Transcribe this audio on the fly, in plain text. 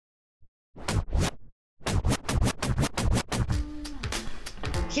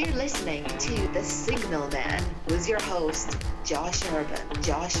You're listening to The Signalman with your host, Josh Urban.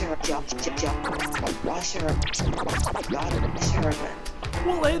 Josh Urban.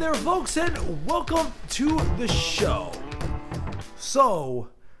 Well, hey there, folks, and welcome to the show. So,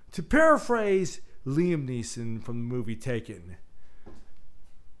 to paraphrase Liam Neeson from the movie Taken,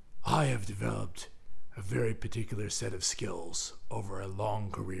 I have developed a very particular set of skills over a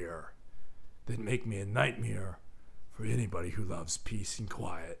long career that make me a nightmare for anybody who loves peace and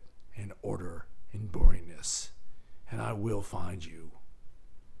quiet and order and boringness. And I will find you,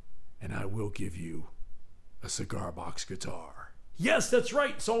 and I will give you a cigar box guitar. Yes, that's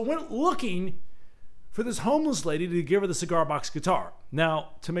right. So I went looking for this homeless lady to give her the cigar box guitar. Now,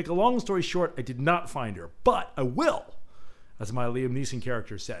 to make a long story short, I did not find her, but I will, as my Liam Neeson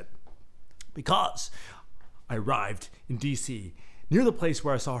character said, because I arrived in D.C. near the place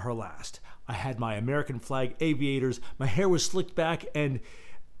where I saw her last. I had my American flag aviators, my hair was slicked back, and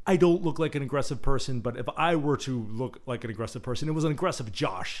I don't look like an aggressive person, but if I were to look like an aggressive person, it was an aggressive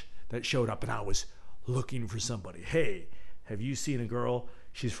Josh that showed up, and I was looking for somebody. Hey, have you seen a girl?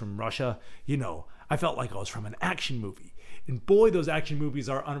 She's from Russia. You know, I felt like I was from an action movie. And boy, those action movies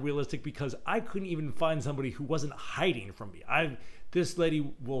are unrealistic because I couldn't even find somebody who wasn't hiding from me. This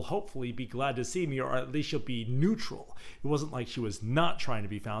lady will hopefully be glad to see me, or at least she'll be neutral. It wasn't like she was not trying to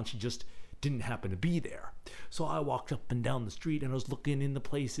be found. She just didn't happen to be there. So I walked up and down the street and I was looking in the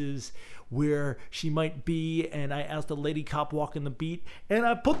places where she might be, and I asked a lady cop walking the beat, and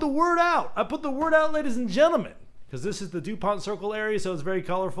I put the word out. Ladies and gentlemen, because this is the DuPont Circle area, so it's very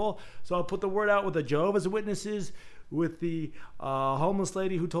colorful. So I put the word out with the Jehovah's Witnesses, with the homeless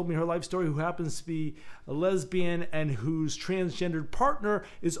lady who told me her life story, who happens to be a lesbian and whose transgendered partner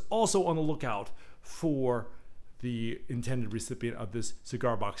is also on the lookout for the intended recipient of this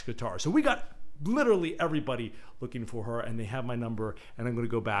cigar box guitar. So we got literally everybody looking for her, and they have my number, and I'm going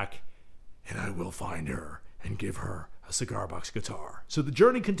to go back and I will find her and give her a cigar box guitar. So the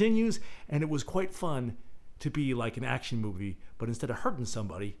journey continues, and it was quite fun to be like an action movie, but instead of hurting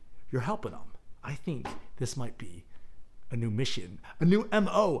somebody, you're helping them. I think this might be a new mission, a new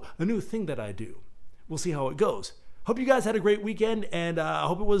MO, a new thing that I do. We'll see how it goes. Hope you guys had a great weekend, and I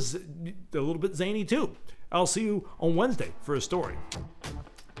hope it was a little bit zany too. I'll see you on Wednesday for a story.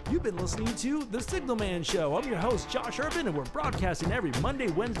 You've been listening to The Signalman Show. I'm your host, Josh Urban, and we're broadcasting every Monday,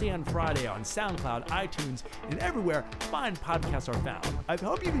 Wednesday, and Friday on SoundCloud, iTunes, and everywhere fine podcasts are found. I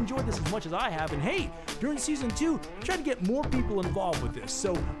hope you've enjoyed this as much as I have, and hey, during Season 2, try to get more people involved with this.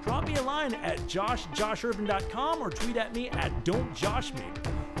 So drop me a line at joshurban.com or tweet at me at don'tjoshme.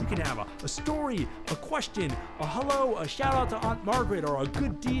 You can have a story, a question, a hello, a shout out to Aunt Margaret, or a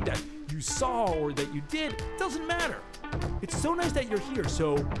good deed that you saw or that you did. Doesn't matter. It's so nice that you're here,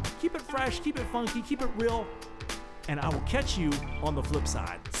 so keep it fresh, keep it funky, keep it real, and I will catch you on the flip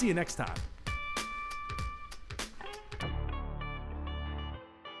side. See you next time.